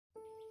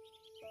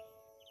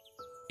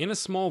In a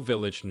small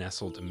village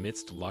nestled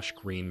amidst lush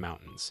green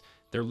mountains,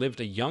 there lived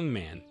a young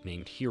man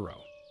named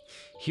Hiro.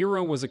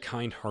 Hiro was a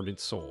kind-hearted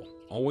soul,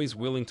 always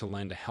willing to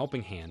lend a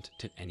helping hand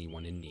to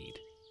anyone in need.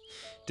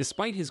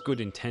 Despite his good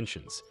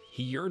intentions,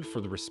 he yearned for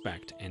the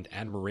respect and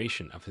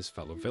admiration of his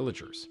fellow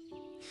villagers.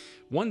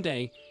 One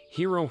day,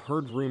 Hiro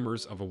heard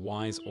rumors of a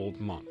wise old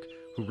monk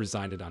who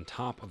resided on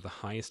top of the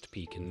highest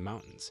peak in the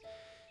mountains.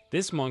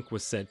 This monk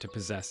was said to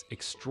possess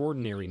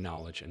extraordinary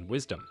knowledge and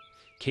wisdom,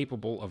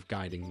 capable of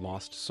guiding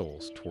lost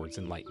souls towards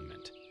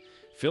enlightenment.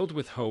 Filled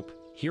with hope,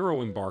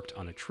 Hiro embarked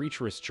on a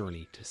treacherous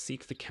journey to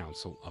seek the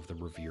counsel of the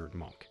revered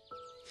monk.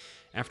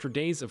 After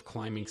days of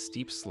climbing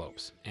steep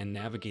slopes and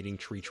navigating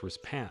treacherous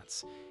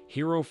paths,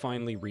 Hiro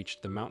finally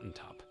reached the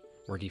mountaintop,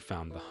 where he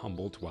found the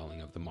humble dwelling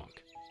of the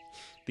monk.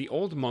 The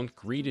old monk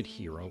greeted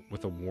Hiro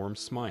with a warm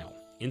smile,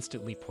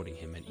 instantly putting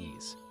him at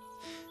ease.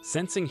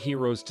 Sensing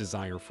Hiro's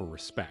desire for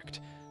respect,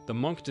 the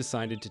monk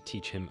decided to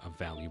teach him a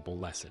valuable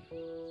lesson.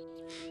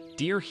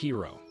 "Dear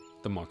Hiro,"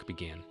 the monk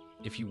began,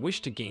 "if you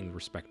wish to gain the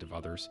respect of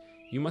others,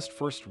 you must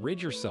first rid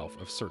yourself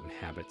of certain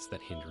habits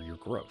that hinder your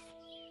growth."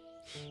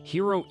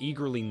 Hiro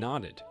eagerly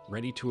nodded,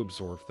 ready to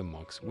absorb the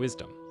monk's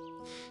wisdom.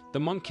 The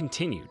monk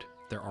continued,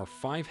 "There are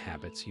 5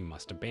 habits you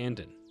must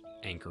abandon: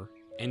 anger,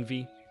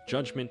 envy,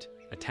 judgment,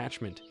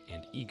 attachment,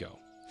 and ego.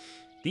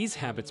 These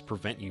habits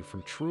prevent you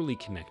from truly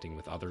connecting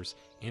with others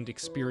and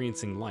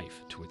experiencing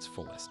life to its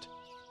fullest."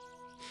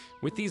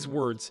 With these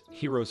words,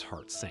 Hiro's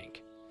heart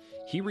sank.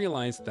 He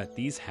realized that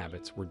these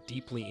habits were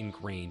deeply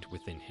ingrained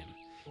within him,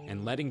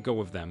 and letting go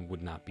of them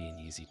would not be an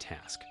easy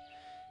task.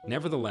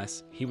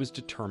 Nevertheless, he was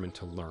determined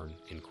to learn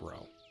and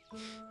grow.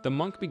 The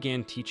monk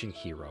began teaching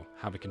Hiro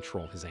how to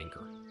control his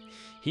anger.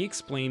 He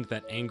explained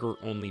that anger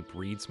only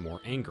breeds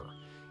more anger,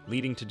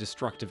 leading to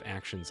destructive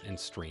actions and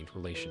strained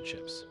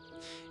relationships.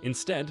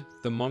 Instead,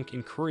 the monk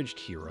encouraged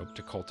Hiro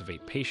to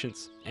cultivate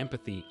patience,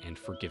 empathy, and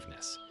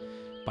forgiveness.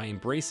 By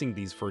embracing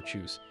these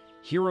virtues,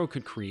 Hiro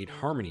could create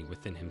harmony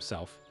within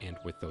himself and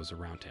with those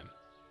around him.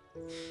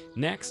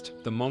 Next,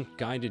 the monk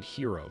guided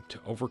Hiro to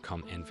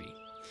overcome envy.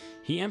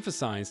 He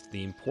emphasized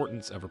the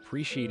importance of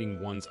appreciating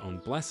one's own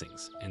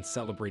blessings and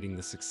celebrating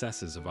the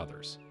successes of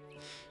others.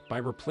 By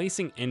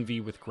replacing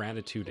envy with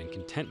gratitude and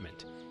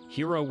contentment,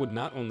 Hiro would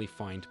not only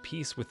find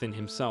peace within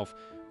himself,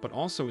 but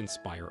also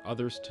inspire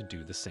others to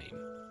do the same.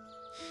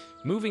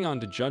 Moving on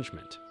to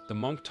judgment, the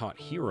monk taught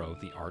Hiro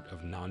the art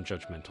of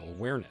non-judgmental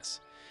awareness.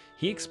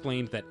 He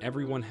explained that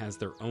everyone has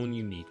their own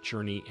unique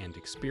journey and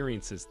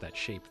experiences that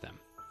shape them.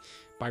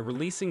 By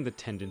releasing the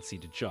tendency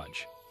to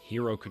judge,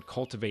 Hiro could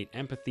cultivate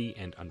empathy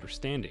and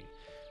understanding,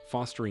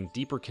 fostering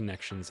deeper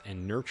connections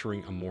and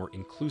nurturing a more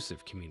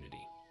inclusive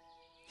community.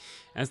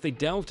 As they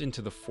delved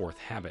into the 4th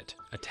habit,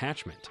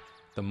 attachment,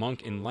 the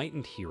monk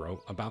enlightened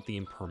Hiro about the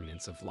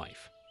impermanence of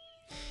life.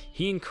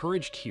 He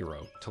encouraged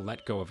Hiro to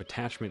let go of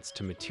attachments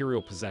to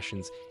material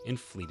possessions and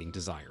fleeting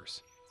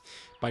desires.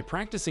 By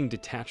practicing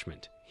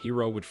detachment,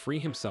 Hiro would free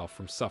himself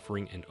from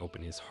suffering and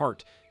open his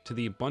heart to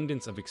the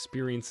abundance of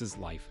experiences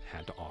life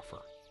had to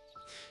offer.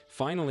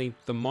 Finally,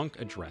 the monk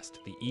addressed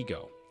the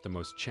ego, the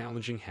most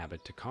challenging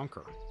habit to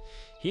conquer.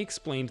 He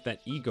explained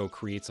that ego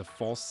creates a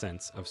false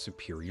sense of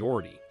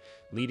superiority,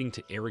 leading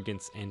to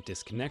arrogance and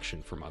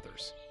disconnection from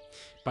others.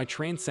 By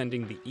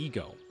transcending the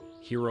ego,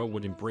 Hiro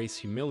would embrace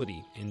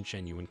humility and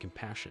genuine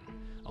compassion,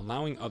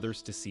 allowing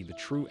others to see the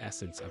true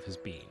essence of his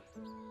being.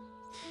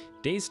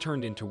 Days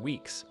turned into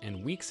weeks,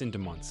 and weeks into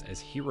months as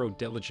Hiro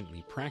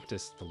diligently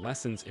practiced the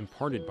lessons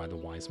imparted by the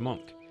wise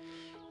monk.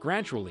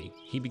 Gradually,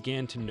 he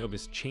began to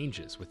notice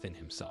changes within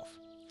himself.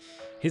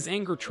 His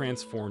anger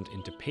transformed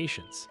into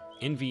patience,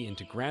 envy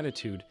into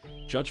gratitude,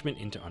 judgment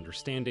into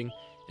understanding,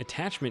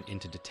 attachment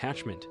into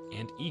detachment,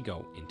 and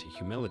ego into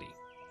humility.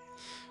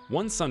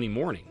 One sunny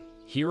morning,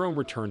 Hiro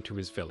returned to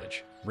his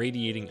village,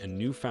 radiating a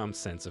newfound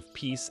sense of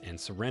peace and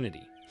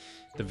serenity.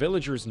 The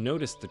villagers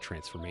noticed the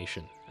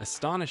transformation,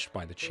 astonished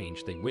by the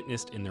change they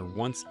witnessed in their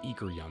once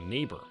eager young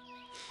neighbor.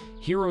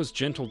 Hiro's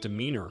gentle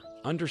demeanor,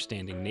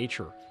 understanding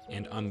nature,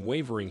 and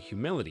unwavering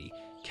humility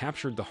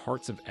captured the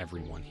hearts of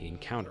everyone he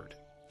encountered.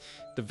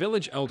 The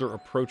village elder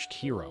approached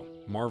Hiro,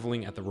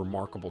 marveling at the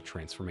remarkable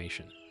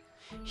transformation.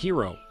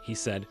 "Hiro," he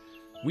said,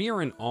 "we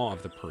are in awe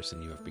of the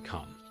person you have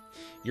become.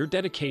 Your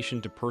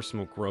dedication to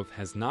personal growth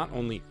has not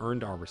only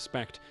earned our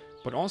respect,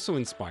 but also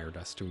inspired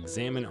us to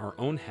examine our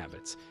own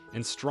habits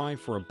and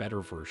strive for a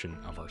better version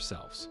of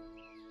ourselves."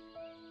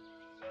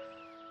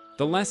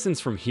 The lessons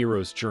from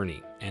Hiro's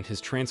journey and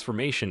his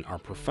transformation are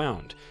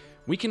profound.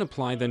 We can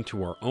apply them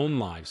to our own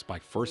lives by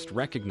first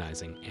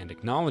recognizing and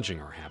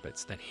acknowledging our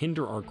habits that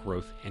hinder our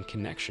growth and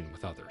connection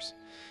with others.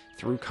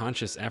 Through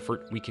conscious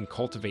effort, we can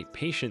cultivate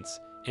patience,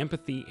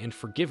 empathy, and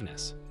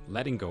forgiveness,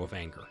 letting go of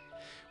anger.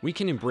 We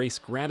can embrace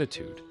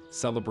gratitude,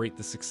 celebrate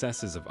the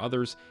successes of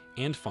others,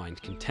 and find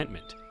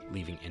contentment,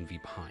 leaving envy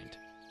behind.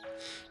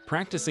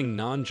 Practicing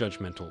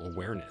non-judgmental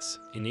awareness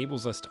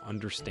enables us to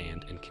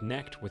understand and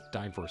connect with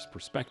diverse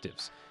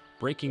perspectives,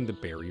 breaking the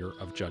barrier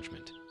of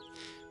judgment.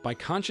 By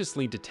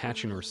consciously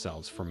detaching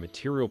ourselves from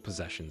material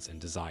possessions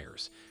and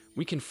desires,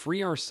 we can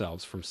free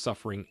ourselves from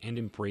suffering and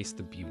embrace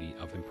the beauty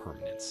of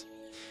impermanence.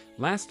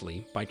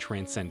 Lastly, by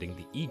transcending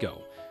the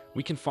ego,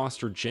 we can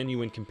foster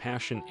genuine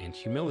compassion and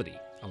humility,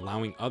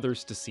 allowing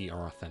others to see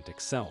our authentic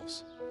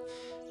selves.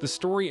 The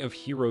story of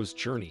Hiro's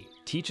journey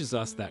teaches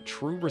us that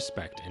true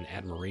respect and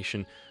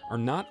admiration are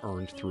not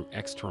earned through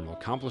external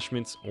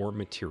accomplishments or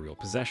material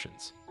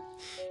possessions.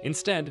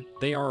 Instead,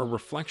 they are a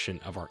reflection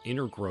of our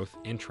inner growth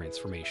and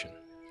transformation.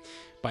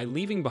 By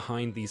leaving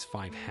behind these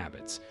 5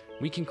 habits,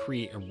 we can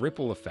create a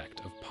ripple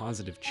effect of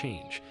positive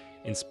change,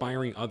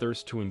 inspiring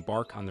others to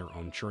embark on their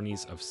own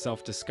journeys of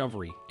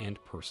self-discovery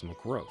and personal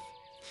growth.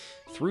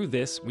 Through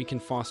this, we can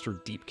foster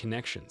deep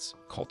connections,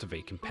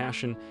 cultivate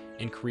compassion,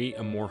 and create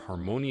a more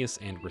harmonious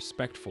and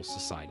respectful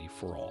society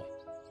for all.